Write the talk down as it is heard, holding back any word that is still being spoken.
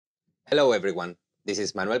Hello everyone, this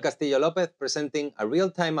is Manuel Castillo Lopez presenting a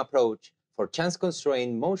real-time approach for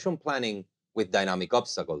chance-constrained motion planning with dynamic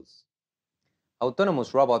obstacles.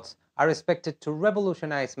 Autonomous robots are expected to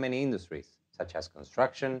revolutionize many industries, such as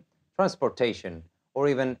construction, transportation, or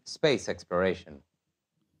even space exploration.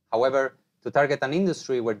 However, to target an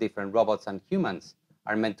industry where different robots and humans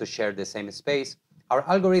are meant to share the same space, our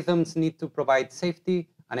algorithms need to provide safety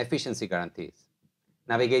and efficiency guarantees.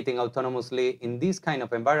 Navigating autonomously in these kind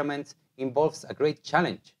of environments involves a great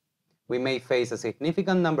challenge. We may face a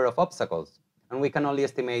significant number of obstacles, and we can only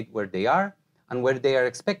estimate where they are and where they are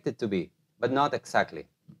expected to be, but not exactly.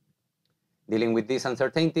 Dealing with these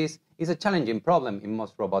uncertainties is a challenging problem in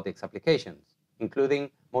most robotics applications,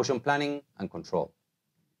 including motion planning and control.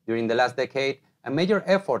 During the last decade, a major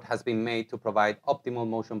effort has been made to provide optimal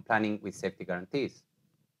motion planning with safety guarantees.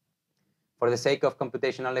 For the sake of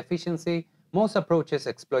computational efficiency, most approaches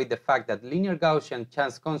exploit the fact that linear Gaussian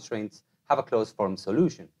chance constraints have a closed-form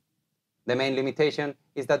solution. The main limitation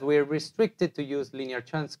is that we are restricted to use linear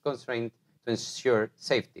chance constraints to ensure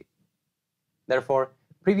safety. Therefore,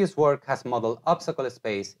 previous work has modeled obstacle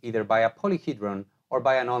space either by a polyhedron or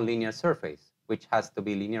by a nonlinear surface, which has to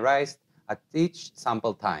be linearized at each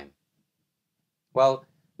sample time. Well,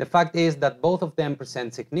 the fact is that both of them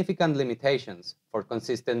present significant limitations for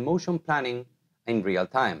consistent motion planning in real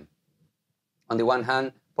time. On the one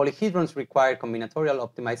hand, polyhedrons require combinatorial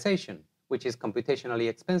optimization, which is computationally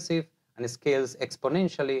expensive and scales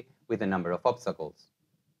exponentially with the number of obstacles.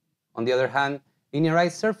 On the other hand,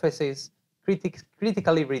 linearized surfaces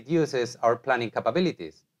critically reduces our planning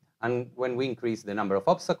capabilities, and when we increase the number of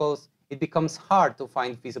obstacles, it becomes hard to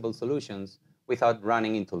find feasible solutions without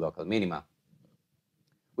running into local minima.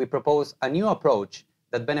 We propose a new approach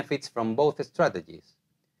that benefits from both strategies.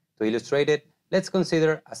 To illustrate it, let's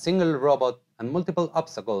consider a single robot and multiple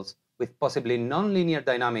obstacles with possibly nonlinear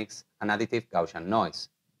dynamics and additive Gaussian noise.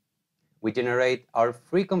 We generate our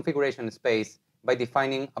free configuration space by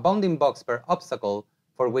defining a bounding box per obstacle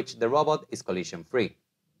for which the robot is collision-free.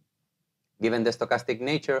 Given the stochastic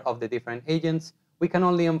nature of the different agents, we can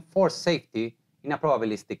only enforce safety in a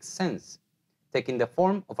probabilistic sense, taking the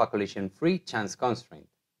form of a collision-free chance constraint.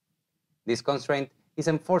 This constraint is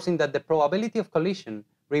enforcing that the probability of collision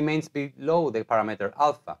remains below the parameter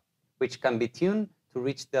alpha, which can be tuned to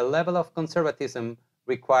reach the level of conservatism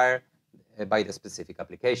required by the specific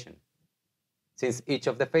application. Since each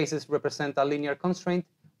of the phases represent a linear constraint,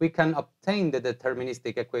 we can obtain the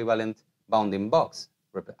deterministic equivalent bounding box,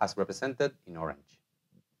 as represented in orange.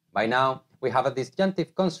 By now, we have a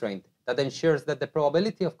disjunctive constraint that ensures that the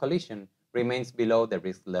probability of collision remains below the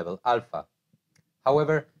risk level alpha.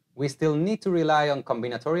 However, we still need to rely on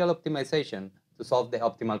combinatorial optimization to solve the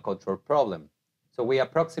optimal control problem, so we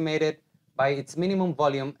approximate it by its minimum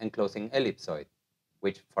volume enclosing ellipsoid,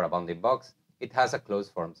 which, for a bounding box, it has a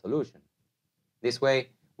closed-form solution. This way,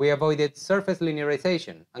 we avoided surface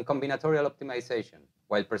linearization and combinatorial optimization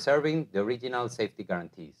while preserving the original safety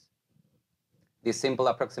guarantees. This simple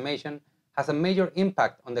approximation has a major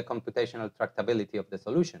impact on the computational tractability of the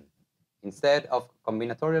solution. Instead of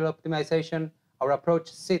combinatorial optimization, our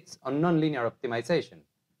approach sits on nonlinear optimization,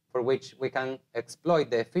 for which we can exploit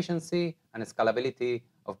the efficiency and scalability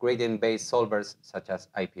of gradient-based solvers such as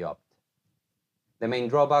IPOpt. The main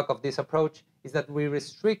drawback of this approach is that we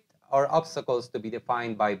restrict our obstacles to be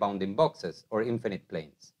defined by bounding boxes or infinite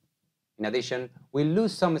planes. In addition, we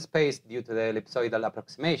lose some space due to the ellipsoidal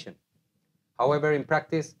approximation. However, in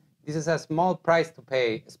practice, this is a small price to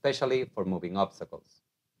pay, especially for moving obstacles.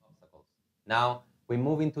 Now, we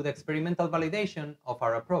move into the experimental validation of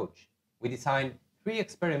our approach. We designed 3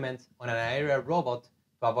 experiments on an aerial robot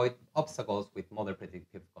to avoid obstacles with model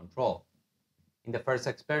predictive control. In the first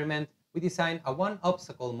experiment, we designed a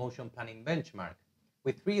one-obstacle motion planning benchmark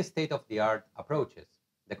with 3 state-of-the-art approaches: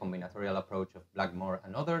 the combinatorial approach of Blackmore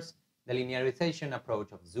and others, the linearization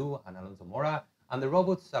approach of Zhu and Alonso Mora, and the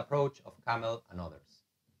robust approach of Camel and others.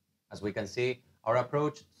 As we can see, our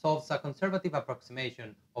approach solves a conservative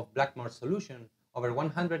approximation of Blackmore's solution over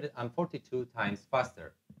 142 times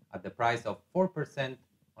faster, at the price of 4%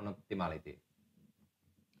 on optimality.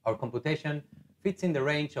 Our computation fits in the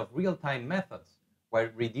range of real-time methods, while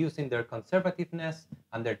reducing their conservativeness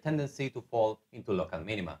and their tendency to fall into local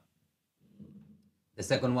minima. The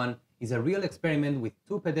second one is a real experiment with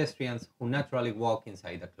 2 pedestrians who naturally walk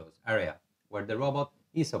inside a closed area, where the robot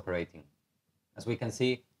is operating. As we can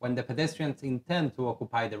see, when the pedestrians intend to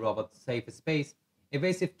occupy the robot's safe space,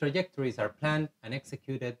 evasive trajectories are planned and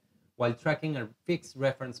executed while tracking a fixed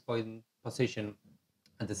reference point position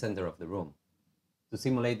at the center of the room. To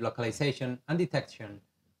simulate localization and detection,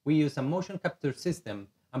 we use a motion capture system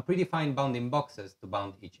and predefined bounding boxes to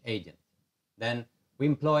bound each agent. Then, we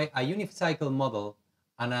employ a unicycle model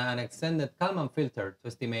and an extended Kalman filter to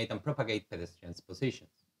estimate and propagate pedestrians'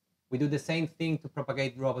 positions. We do the same thing to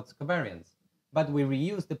propagate robots' covariance, but we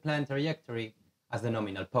reuse the planned trajectory as the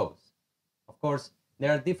nominal pose. Of course,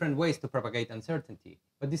 there are different ways to propagate uncertainty,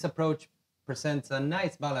 but this approach presents a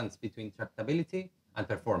nice balance between tractability and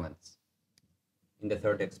performance. In the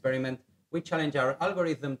third experiment, we challenge our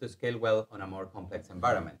algorithm to scale well on a more complex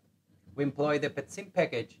environment. We employ the PETSIM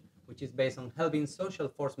package, which is based on Helbin's social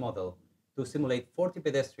force model, to simulate 40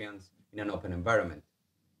 pedestrians in an open environment.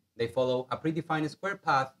 They follow a predefined square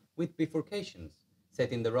path with bifurcations,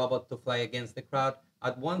 setting the robot to fly against the crowd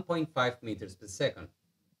at 1.5 meters per second.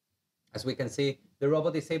 As we can see, the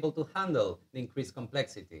robot is able to handle the increased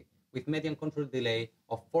complexity with median control delay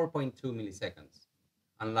of 4.2 milliseconds.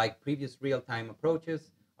 Unlike previous real-time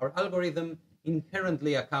approaches, our algorithm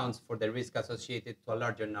inherently accounts for the risk associated to a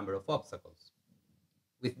larger number of obstacles.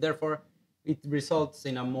 Therefore, it results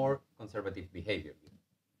in a more conservative behavior.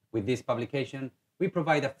 With this publication, we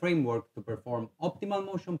provide a framework to perform optimal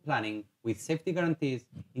motion planning with safety guarantees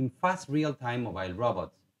in fast real-time mobile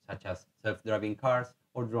robots, such as self-driving cars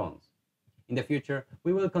or drones. In the future,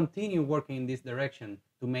 we will continue working in this direction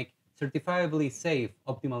to make certifiably safe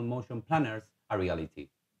optimal motion planners a reality.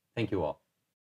 Thank you all.